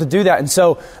 he's able to do that. And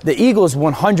so the Eagles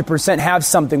 100% have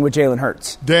something with Jalen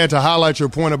Hurts. Dan, to highlight your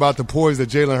point about the poise that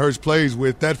Jalen Hurts plays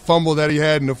with, that fumble that he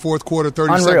had in the 4th quarter,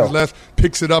 30 seconds left,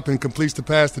 picks it up and completes the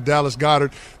pass to Dallas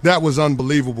Goedert. That was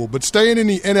unbelievable. But staying in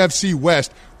the NFC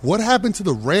West, what happened to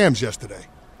the Rams yesterday?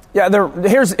 Yeah,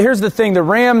 here's the thing. The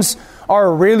Rams are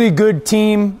a really good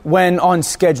team when on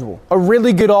schedule, a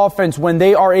really good offense when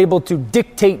they are able to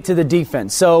dictate to the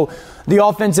defense. So The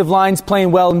offensive line's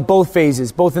playing well in both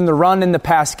phases, both in the run and the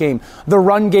pass game. The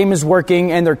run game is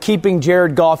working, and they're keeping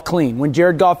Jared Goff clean. When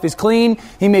Jared Goff is clean,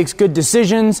 he makes good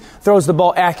decisions, throws the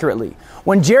ball accurately.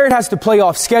 When Jared has to play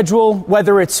off schedule,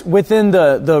 whether it's within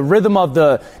the rhythm of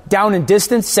the down and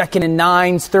distance, 2nd and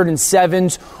 9s, 3rd and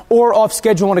 7s, or off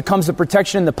schedule when it comes to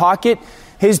protection in the pocket,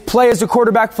 his play as a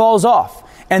quarterback falls off.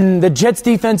 And the Jets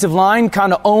defensive line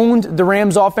kind of owned the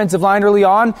Rams offensive line early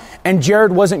on, and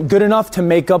Jared wasn't good enough to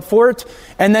make up for it.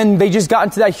 And then they just got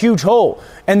into that huge hole.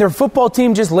 And their football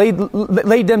team just laid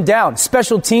them down.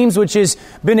 Special teams, which has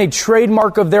been a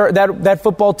trademark of that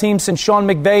football team since Sean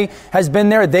McVay has been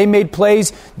there. They made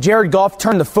plays. Jared Goff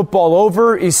turned the football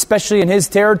over, especially in his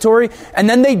territory. And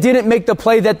then they didn't make the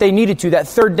play that they needed to. That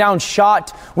 3rd down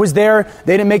shot was there.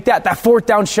 They didn't make that. That 4th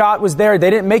down shot was there. They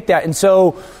didn't make that. And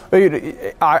so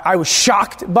I was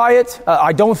shocked by it.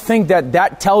 I don't think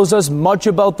that tells us much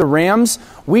about the Rams.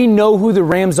 We know who the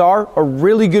Rams are, a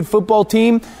really good football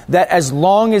team that as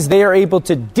long as they are able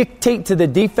to dictate to the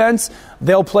defense,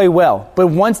 they'll play well. But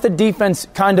once the defense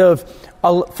kind of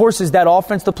forces that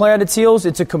offense to play on its heels,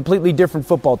 it's a completely different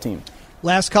football team.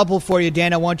 Last couple for you,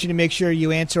 Dan. I want you to make sure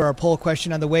you answer our poll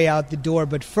question on the way out the door.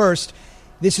 But first,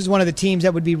 this is one of the teams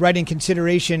that would be right in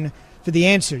consideration for the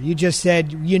answer. You just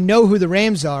said you know who the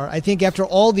Rams are. I think after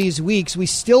all these weeks, we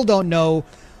still don't know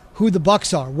who the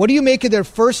Bucs are. What do you make of their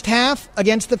first half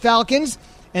against the Falcons?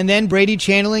 And then Brady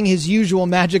channeling his usual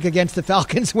magic against the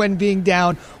Falcons when being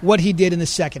down, what he did in the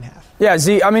second half. Yeah,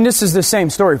 Z, I mean, this is the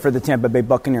same story for the Tampa Bay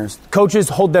Buccaneers. Coaches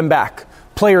hold them back.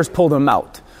 Players pull them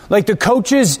out. Like the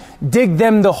coaches dig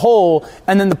them the hole,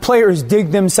 and then the players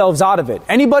dig themselves out of it.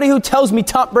 Anybody who tells me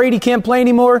Tom Brady can't play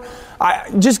anymore,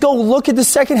 just go look at the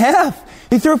second half.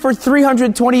 He threw for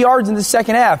 320 yards in the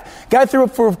second half. Guy threw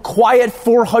for a quiet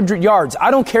 400 yards. I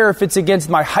don't care if it's against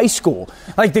my high school.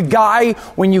 Like the guy,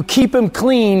 when you keep him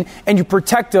clean and you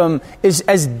protect him, is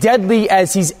as deadly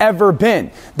as he's ever been.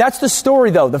 That's the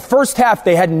story, though. The first half,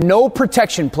 they had no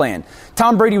protection plan.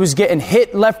 Tom Brady was getting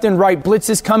hit left and right.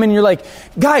 Blitzes coming. You're like,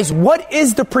 guys, what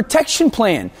is the protection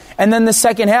plan? And then the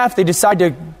second half, they decide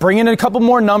to bring in a couple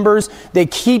more numbers. They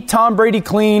keep Tom Brady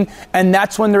clean, and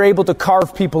that's when they're able to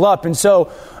carve people up. And so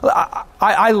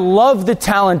I love the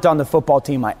talent on the football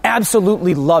team. I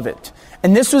absolutely love it.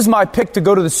 And this was my pick to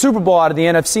go to the Super Bowl out of the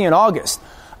NFC in August.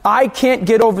 I can't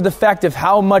get over the fact of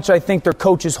how much I think their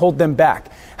coaches hold them back.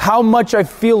 How much I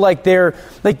feel like they're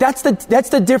like that's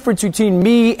the difference between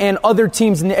me and other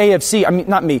teams in the AFC. I mean,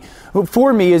 not me.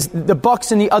 For me is the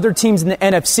Bucs and the other teams in the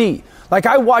NFC. Like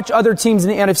I watch other teams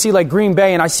in the NFC like Green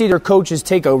Bay, and I see their coaches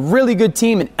take a really good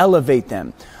team and elevate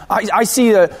them. I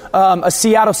see a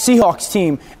Seattle Seahawks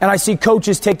team, and I see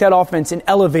coaches take that offense and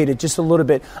elevate it just a little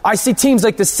bit. I see teams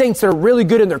like the Saints that are really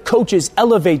good, and their coaches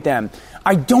elevate them.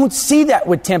 I don't see that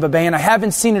with Tampa Bay, and I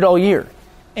haven't seen it all year.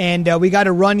 And we got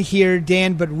to run here,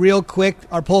 Dan, but real quick,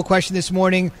 our poll question this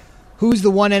morning, who's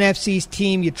the one NFC's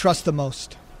team you trust the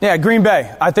most? Yeah, Green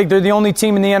Bay. I think they're the only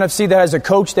team in the NFC that has a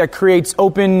coach that creates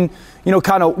open,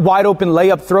 kind of wide open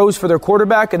layup throws for their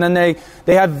quarterback. And then they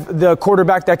have the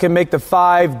quarterback that can make the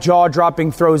 5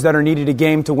 jaw-dropping throws that are needed a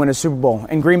game to win a Super Bowl.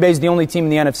 And Green Bay is the only team in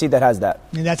the NFC that has that.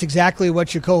 And that's exactly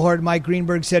what your cohort Mike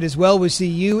Greenberg said as well. We'll see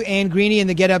you and Greeny and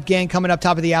the Get Up Gang coming up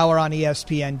top of the hour on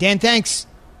ESPN. Dan, thanks.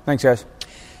 Thanks, guys.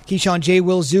 Keyshawn J.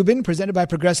 Will Zubin, presented by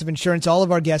Progressive Insurance. All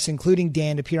of our guests, including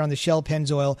Dan, appear on the Shell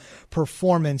Pennzoil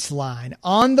Performance Line.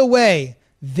 On the way,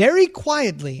 very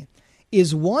quietly,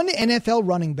 is one NFL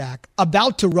running back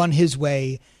about to run his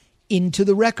way into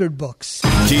the record books.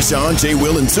 Keyshawn J.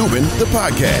 Will and Zubin, the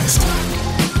podcast.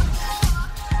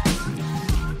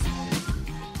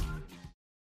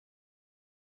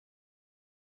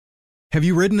 Have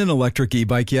you ridden an electric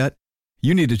e-bike yet?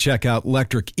 You need to check out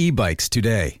Lectric E-Bikes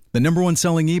today, the #1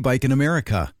 selling e-bike in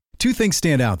America. 2 things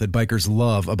stand out that bikers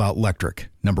love about Lectric.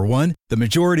 Number 1, the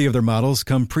majority of their models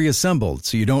come pre-assembled,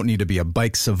 so you don't need to be a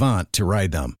bike savant to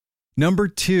ride them. Number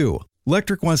 2,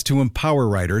 Lectric wants to empower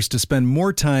riders to spend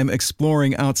more time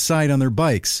exploring outside on their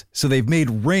bikes, so they've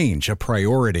made range a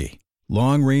priority.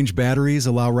 Long-range batteries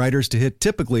allow riders to hit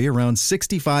typically around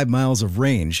 65 miles of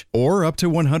range, or up to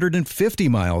 150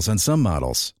 miles on some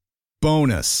models.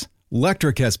 Bonus!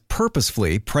 Lectric has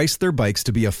purposefully priced their bikes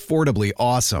to be affordably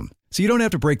awesome, so you don't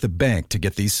have to break the bank to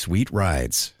get these sweet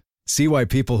rides. See why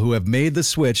people who have made the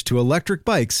switch to electric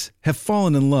bikes have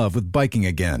fallen in love with biking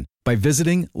again by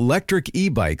visiting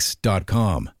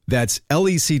lectricebikes.com. That's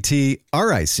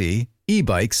LECTRIC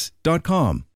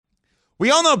ebikes.com. We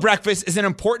all know breakfast is an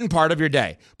important part of your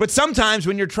day, but sometimes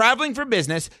when you're traveling for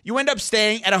business, you end up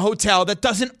staying at a hotel that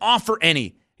doesn't offer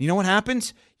any. You know what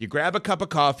happens? You grab a cup of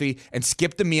coffee and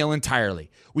skip the meal entirely.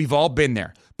 We've all been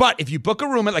there. But if you book a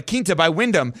room at La Quinta by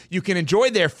Wyndham, you can enjoy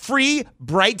their free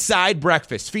Bright Side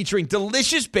breakfast featuring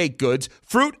delicious baked goods,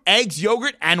 fruit, eggs,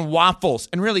 yogurt, and waffles.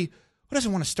 And really, who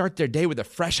doesn't want to start their day with a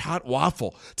fresh, hot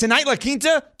waffle? Tonight, La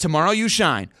Quinta, tomorrow you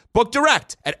shine. Book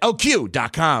direct at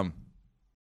lq.com.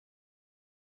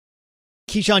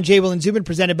 Keyshawn, J. Will, and Zubin,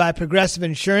 presented by Progressive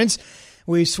Insurance.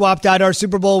 We swapped out our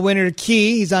Super Bowl winner,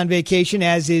 Key. He's on vacation,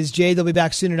 as is Jay. They'll be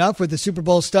back soon enough with the Super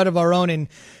Bowl stud of our own, and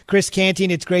Chris Canty,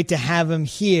 and it's great to have him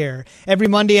here. Every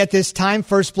Monday at this time,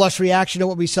 first blush reaction to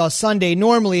what we saw Sunday.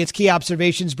 Normally, it's Key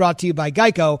Observations brought to you by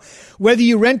Geico. Whether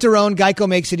you rent or own, Geico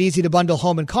makes it easy to bundle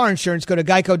home and car insurance. Go to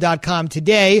geico.com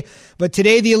today. But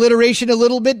today, the alliteration a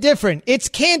little bit different. It's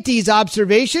Canty's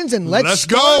Observations, and let's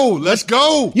go. Let's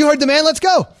go. You heard the man. Let's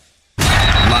go.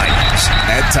 Lions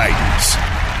at Titans.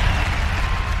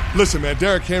 Listen, man,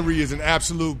 Derrick Henry is an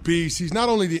absolute beast. He's not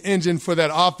only the engine for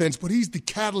that offense, but he's the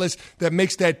catalyst that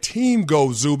makes that team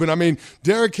go, Zubin. I mean,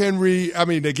 Derrick Henry,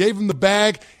 they gave him the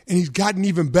bag, and he's gotten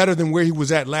even better than where he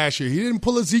was at last year. He didn't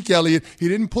pull a Zeke Elliott. He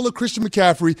didn't pull a Christian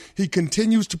McCaffrey. He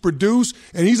continues to produce,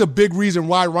 and he's a big reason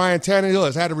why Ryan Tannehill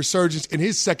has had a resurgence in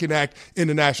his second act in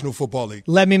the National Football League.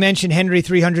 Let me mention Henry,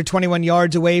 321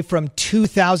 yards away from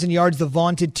 2,000 yards, the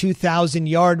vaunted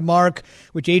 2,000-yard mark,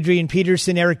 which Adrian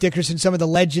Peterson, Eric Dickerson, some of the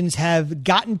legends have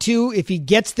gotten to. If he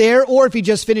gets there, or if he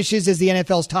just finishes as the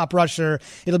NFL's top rusher,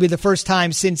 it'll be the first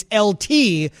time since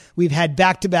LT we've had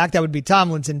back-to-back, that would be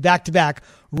Tomlinson, back-to-back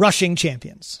rushing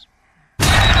champions.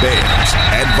 Bears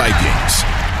and Vikings.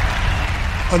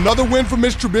 Another win for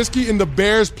Mitch Trubisky, and the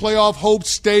Bears' playoff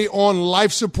hopes stay on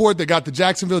life support. They got the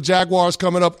Jacksonville Jaguars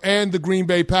coming up and the Green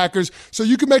Bay Packers. So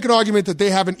you can make an argument that they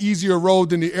have an easier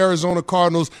road than the Arizona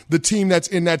Cardinals, the team that's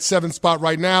in that 7th spot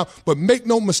right now. But make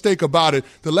no mistake about it,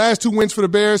 the last 2 wins for the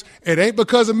Bears, it ain't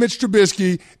because of Mitch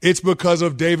Trubisky. It's because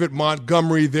of David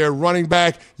Montgomery, their running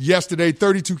back. Yesterday,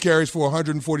 32 carries for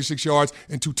 146 yards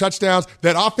and 2 touchdowns.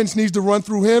 That offense needs to run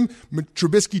through him.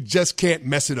 Trubisky just can't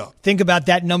mess it up. Think about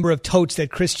that number of totes that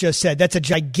Chris just said. That's a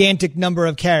gigantic number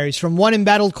of carries from one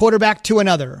embattled quarterback to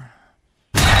another.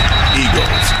 Eagles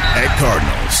at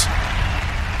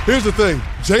Cardinals. Here's the thing.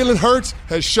 Jalen Hurts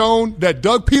has shown that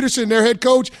Doug Peterson, their head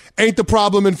coach, ain't the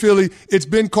problem in Philly. It's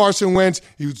been Carson Wentz.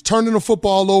 He was turning the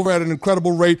football over at an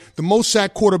incredible rate. The most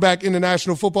sacked quarterback in the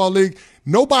National Football League.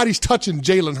 Nobody's touching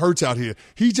Jalen Hurts out here.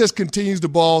 He just continues the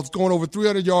ball. It's going over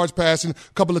 300 yards passing,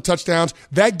 a couple of touchdowns.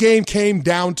 That game came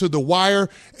down to the wire.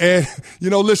 And,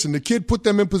 listen, the kid put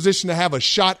them in position to have a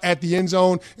shot at the end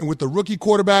zone. And with the rookie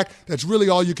quarterback, that's really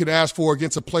all you can ask for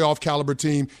against a playoff caliber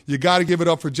team. You got to give it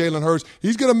up for Jalen Hurts.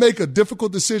 He's going to make a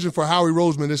difficult decision for Howie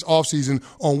Roseman this offseason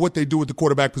on what they do with the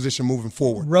quarterback position moving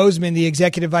forward. Roseman, the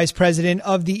executive vice president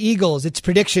of the Eagles. It's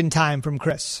prediction time from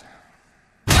Chris.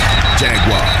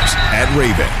 Jaguars at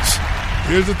Ravens.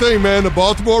 Here's the thing, man. The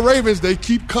Baltimore Ravens, they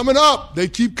keep coming up.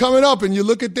 And you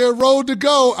look at their road to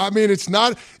go. It's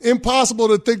not impossible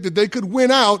to think that they could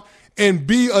win out and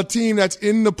be a team that's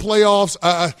in the playoffs.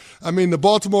 The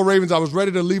Baltimore Ravens, I was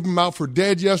ready to leave them out for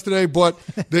dead yesterday, but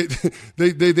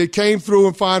they came through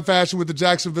in fine fashion with the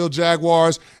Jacksonville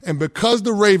Jaguars. And because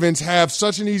the Ravens have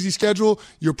such an easy schedule,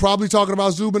 you're probably talking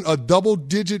about, Zubin, a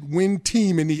double-digit win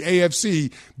team in the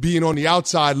AFC being on the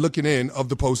outside looking in of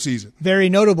the postseason. Very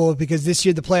notable because this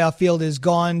year the playoff field has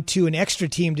gone to an extra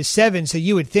team to 7, so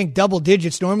you would think double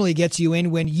digits normally gets you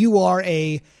in when you are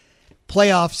a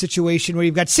playoff situation where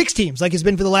you've got 6 teams like it's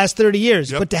been for the last 30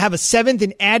 years. Yep. But to have a 7th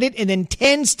and add it and then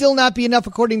 10 still not be enough,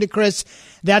 according to Chris,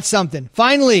 that's something.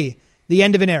 Finally, the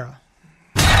end of an era.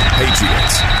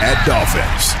 Patriots at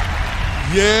Dolphins.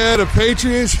 Yeah, the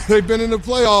Patriots, they've been in the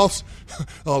playoffs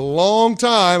a long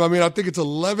time. I think it's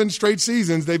 11 straight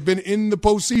seasons they've been in the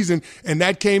postseason, and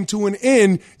that came to an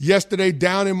end yesterday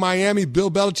down in Miami. Bill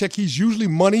Belichick, he's usually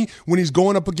money when he's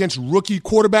going up against rookie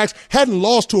quarterbacks. Hadn't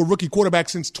lost to a rookie quarterback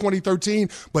since 2013,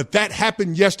 but that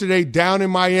happened yesterday down in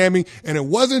Miami, and it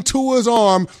wasn't Tua's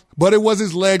arm, but it was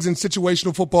his legs in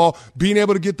situational football, being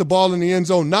able to get the ball in the end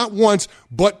zone, not once,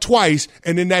 but twice.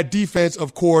 And then that defense,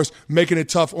 of course, making it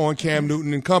tough on Cam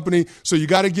Newton and company. So you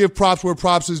got to give props where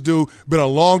props is due. Been a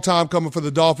long time coming for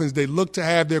the Dolphins. They look to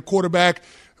have their quarterback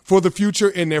for the future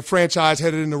and their franchise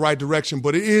headed in the right direction.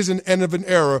 But it is an end of an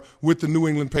era with the New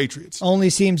England Patriots. Only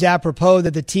seems apropos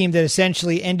that the team that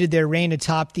essentially ended their reign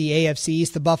atop the AFC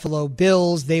East, the Buffalo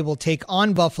Bills, they will take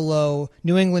on Buffalo.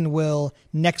 New England will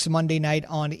next Monday night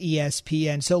on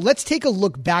ESPN. So let's take a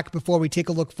look back before we take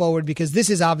a look forward, because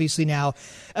this is obviously now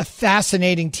a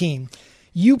fascinating team.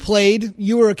 You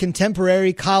were a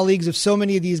contemporary, colleagues of so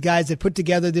many of these guys that put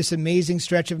together this amazing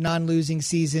stretch of non-losing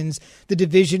seasons, the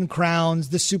division crowns,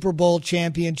 the Super Bowl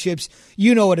championships.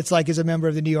 You know what it's like as a member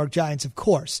of the New York Giants, of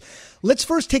course. Let's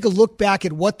first take a look back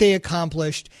at what they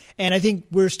accomplished. And I think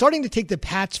we're starting to take the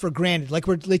Pats for granted, like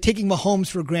we're taking Mahomes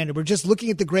for granted. We're just looking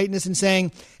at the greatness and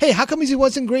saying, hey, how come he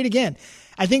wasn't great again?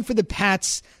 I think for the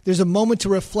Pats, there's a moment to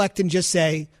reflect and just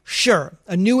say, sure,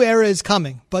 a new era is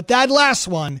coming. But that last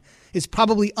one is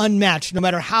probably unmatched no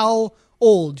matter how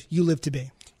old you live to be.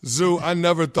 Zoo, I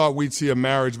never thought we'd see a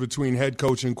marriage between head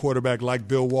coach and quarterback like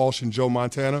Bill Walsh and Joe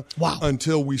Montana. Wow.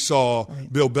 Until we saw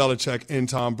Bill Belichick and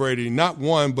Tom Brady. Not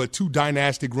one, but two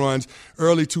dynastic runs.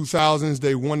 Early 2000s,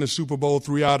 they won the Super Bowl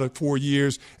 3 out of 4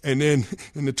 years. And then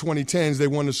in the 2010s, they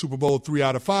won the Super Bowl 3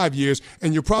 out of 5 years.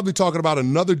 And you're probably talking about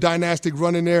another dynastic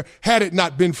run in there had it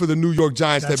not been for the New York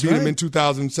Giants that beat them in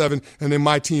 2007 and then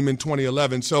my team in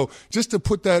 2011. So just to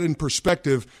put that in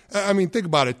perspective, I mean, think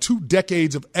about it. 2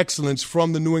 decades of excellence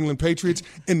from the New England Patriots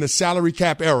in the salary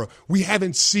cap era. We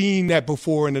haven't seen that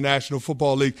before in the National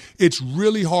Football League. It's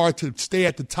really hard to stay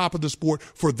at the top of the sport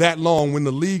for that long when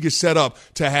the league is set up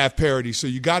to have parity. So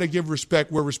you got to give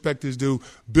respect where respect is due.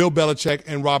 Bill Belichick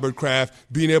and Robert Kraft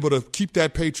being able to keep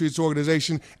that Patriots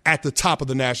organization at the top of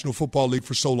the National Football League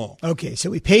for so long. Okay,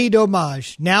 so we paid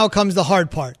homage. Now comes the hard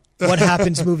part. What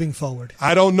happens moving forward?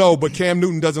 I don't know, but Cam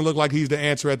Newton doesn't look like he's the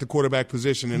answer at the quarterback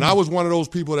position. And I was one of those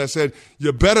people that said,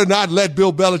 you better not let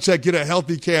Bill Belichick get a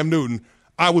healthy Cam Newton.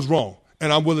 I was wrong,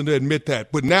 and I'm willing to admit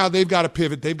that. But now they've got to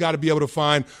pivot. They've got to be able to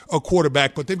find a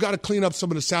quarterback, but they've got to clean up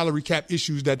some of the salary cap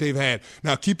issues that they've had.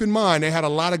 Now, keep in mind, they had a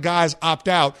lot of guys opt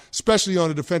out, especially on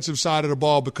the defensive side of the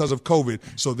ball because of COVID.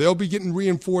 So they'll be getting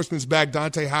reinforcements back,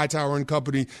 Dante Hightower and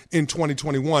company, in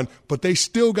 2021. But they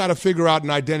still got to figure out an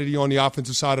identity on the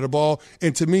offensive side of the ball.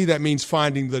 And to me, that means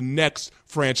finding the next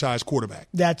franchise quarterback.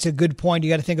 That's a good point. You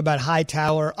got to think about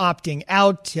Hightower opting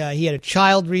out. He had a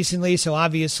child recently, so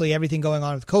obviously everything going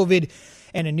on with COVID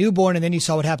and a newborn, and then you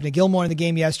saw what happened to Gilmore in the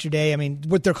game yesterday. I mean,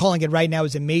 what they're calling it right now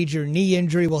is a major knee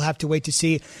injury. We'll have to wait to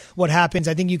see what happens.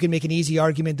 I think you can make an easy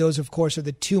argument. Those, of course, are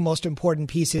the two most important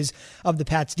pieces of the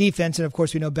Pats defense, and of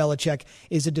course, we know Belichick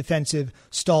is a defensive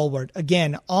stalwart.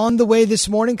 Again, on the way this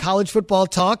morning, college football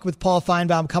talk with Paul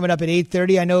Feinbaum coming up at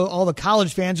 8:30. I know all the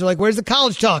college fans are like, where's the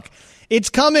college talk? It's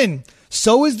coming.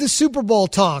 So is the Super Bowl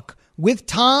talk with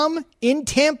Tom in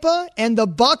Tampa and the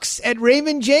Bucs at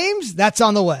Raymond James. That's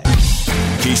on the way.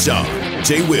 Keyshawn,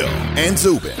 J. Will, and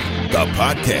Zubin, the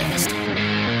podcast.